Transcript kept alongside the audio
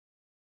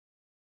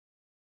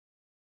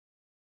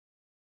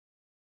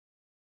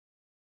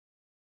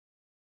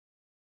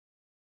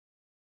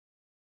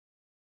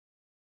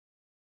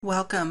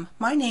Welcome.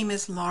 My name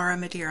is Laura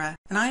Madeira,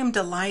 and I am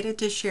delighted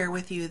to share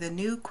with you the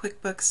new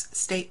QuickBooks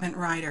Statement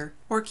Writer,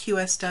 or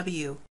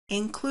QSW,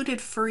 included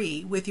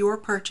free with your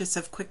purchase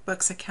of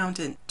QuickBooks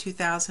Accountant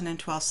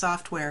 2012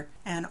 software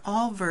and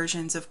all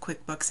versions of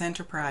QuickBooks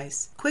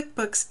Enterprise.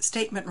 QuickBooks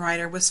Statement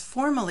Writer was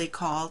formerly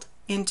called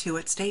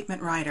Intuit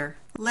Statement Writer.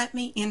 Let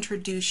me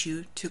introduce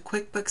you to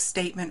QuickBooks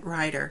Statement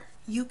Writer.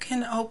 You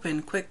can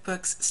open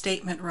QuickBooks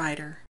Statement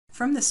Writer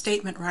from the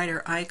Statement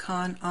Writer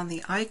icon on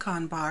the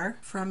icon bar,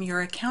 from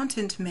your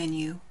Accountant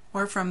menu,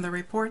 or from the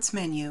Reports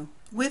menu.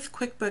 With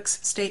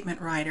QuickBooks Statement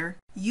Writer,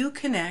 you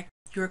connect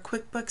your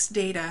QuickBooks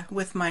data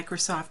with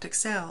Microsoft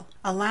Excel,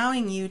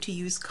 allowing you to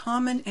use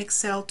common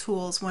Excel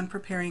tools when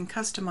preparing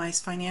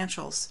customized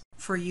financials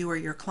for you or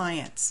your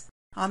clients.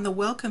 On the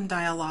Welcome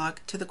dialog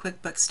to the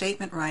QuickBooks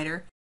Statement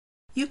Writer,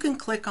 you can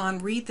click on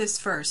Read This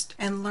First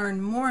and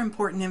learn more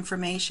important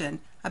information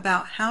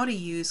about how to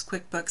use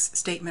QuickBooks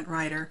Statement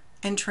Writer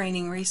and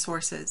training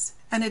resources,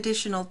 and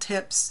additional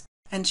tips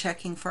and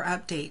checking for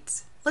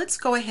updates. Let's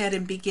go ahead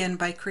and begin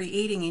by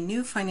creating a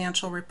new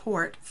financial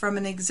report from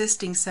an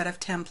existing set of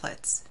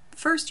templates.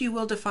 First, you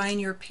will define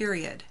your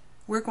period.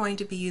 We're going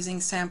to be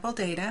using sample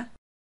data,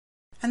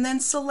 and then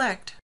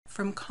select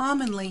from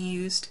commonly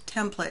used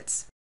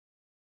templates.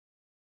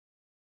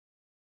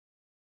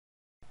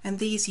 And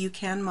these you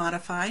can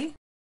modify.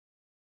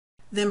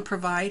 Then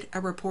provide a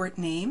report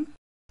name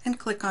and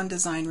click on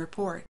Design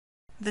Report.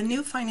 The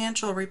new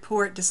financial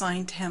report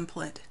design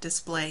template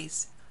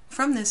displays.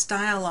 From this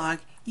dialog,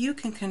 you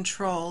can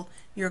control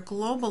your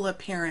global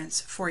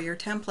appearance for your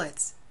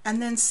templates,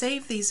 and then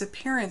save these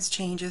appearance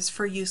changes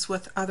for use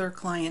with other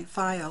client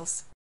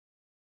files.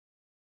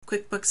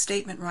 QuickBooks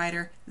Statement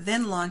Writer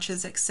then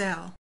launches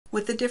Excel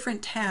with a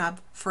different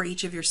tab for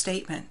each of your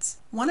statements.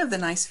 One of the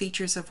nice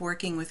features of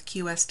working with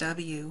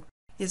QSW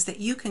is that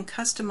you can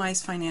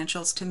customize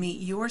financials to meet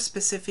your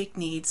specific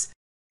needs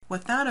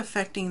without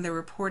affecting the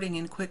reporting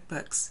in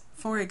QuickBooks.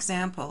 For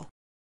example,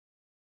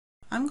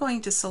 I'm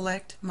going to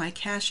select my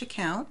cash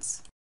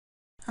accounts,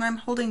 and I'm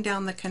holding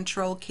down the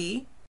Control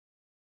key.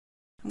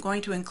 I'm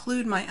going to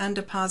include my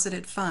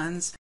undeposited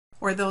funds,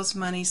 or those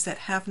monies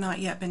that have not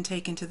yet been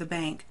taken to the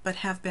bank but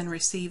have been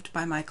received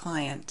by my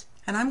client.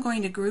 And I'm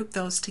going to group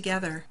those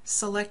together,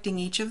 selecting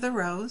each of the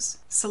rows,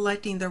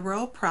 selecting the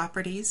row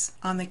properties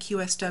on the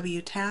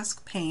QSW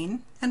task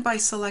pane, and by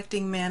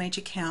selecting Manage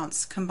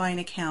Accounts, combine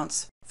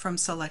accounts from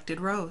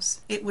selected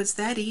rows. It was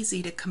that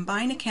easy to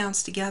combine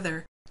accounts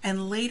together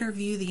and later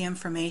view the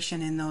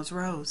information in those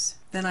rows.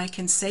 Then I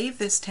can save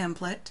this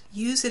template,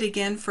 use it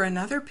again for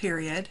another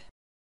period,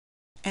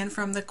 and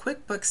from the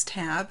QuickBooks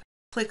tab,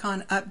 click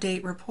on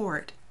Update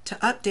Report to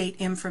update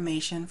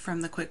information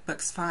from the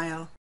QuickBooks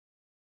file.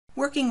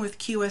 Working with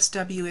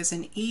QSW is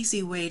an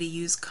easy way to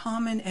use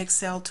common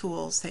Excel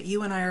tools that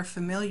you and I are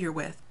familiar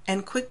with,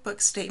 and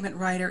QuickBooks Statement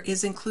Writer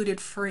is included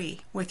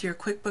free with your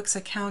QuickBooks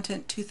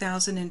Accountant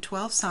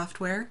 2012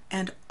 software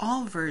and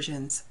all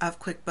versions of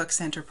QuickBooks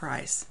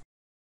Enterprise.